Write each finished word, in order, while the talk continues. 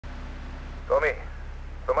Tommy,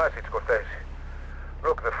 Tomas, it's Cortez.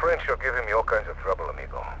 Look, the French are giving me all kinds of trouble,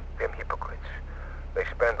 amigo. Them hypocrites. They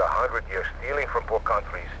spend 100 years stealing from poor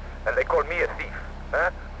countries, and they call me a thief,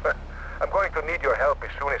 huh? I'm going to need your help as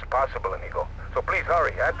soon as possible, amigo. So please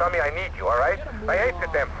hurry, huh? Tommy, I need you, all right? I hate the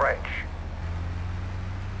damn French.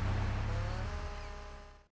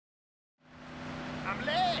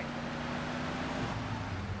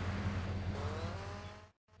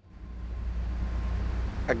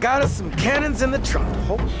 I got us some cannons in the trunk.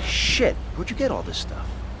 Holy shit, where'd you get all this stuff?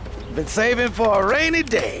 Been saving for a rainy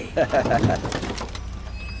day.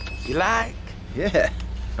 You like? Yeah,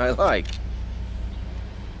 I like.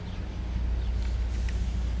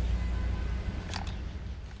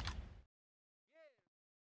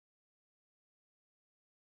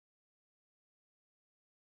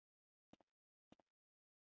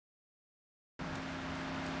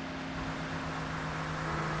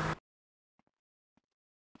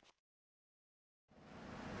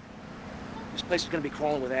 This place is gonna be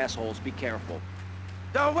crawling with assholes. Be careful.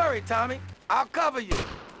 Don't worry, Tommy. I'll cover you.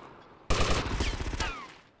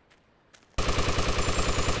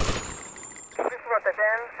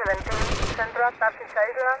 Rotterdam, 17, Central, Turkish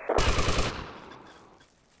Island.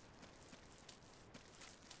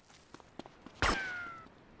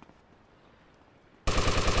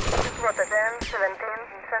 Rotterdam, 17,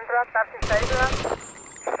 Central, Turkish Island.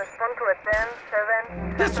 Respond to a 10,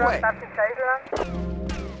 7, This Central, way. Turkish Island.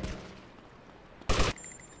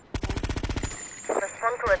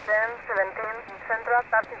 Respond to a 10, 17, Central,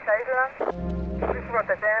 Turkish Island.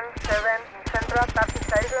 Rotterdam, 7, Central,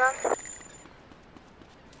 Turkish Island.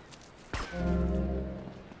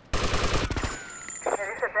 There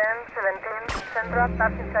is a 10, 17, Central,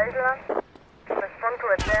 Turkish Island. Respond to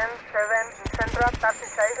a 10, 7, Central,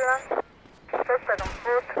 Turkish Island. Suspect on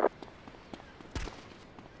foot.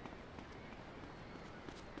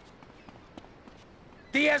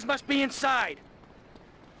 Diaz must be inside.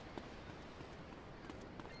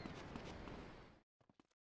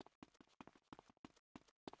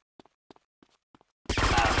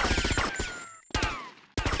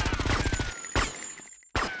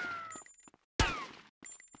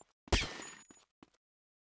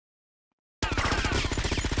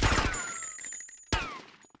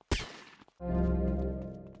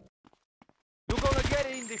 You're gonna get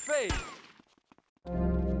it in the face.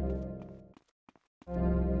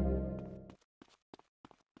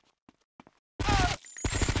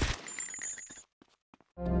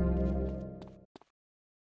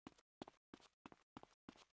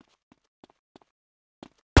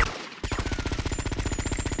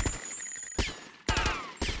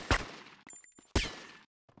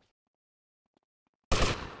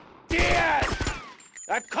 Diaz!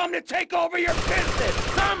 I've come to take over your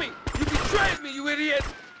business! Tommy, you betrayed me, you idiot.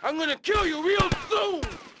 I'm gonna kill you real soon.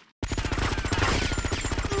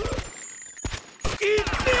 Eat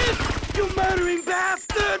this, you murdering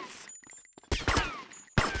bastards!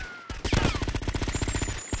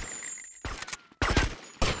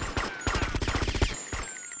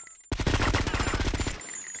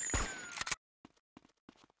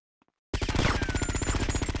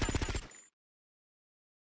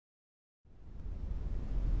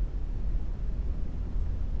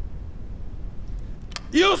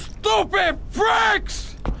 You stupid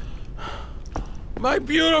pricks! My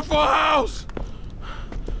beautiful house!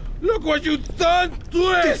 Look what you've done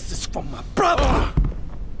to it! This is from my brother!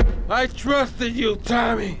 I trusted you,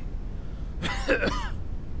 Tommy.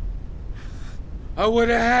 I would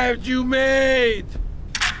have had you made.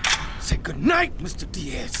 Say goodnight, Mr.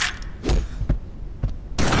 Diaz.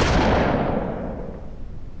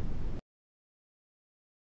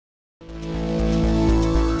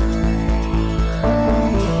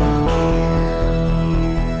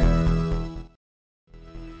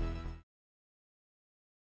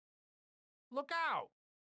 Look out!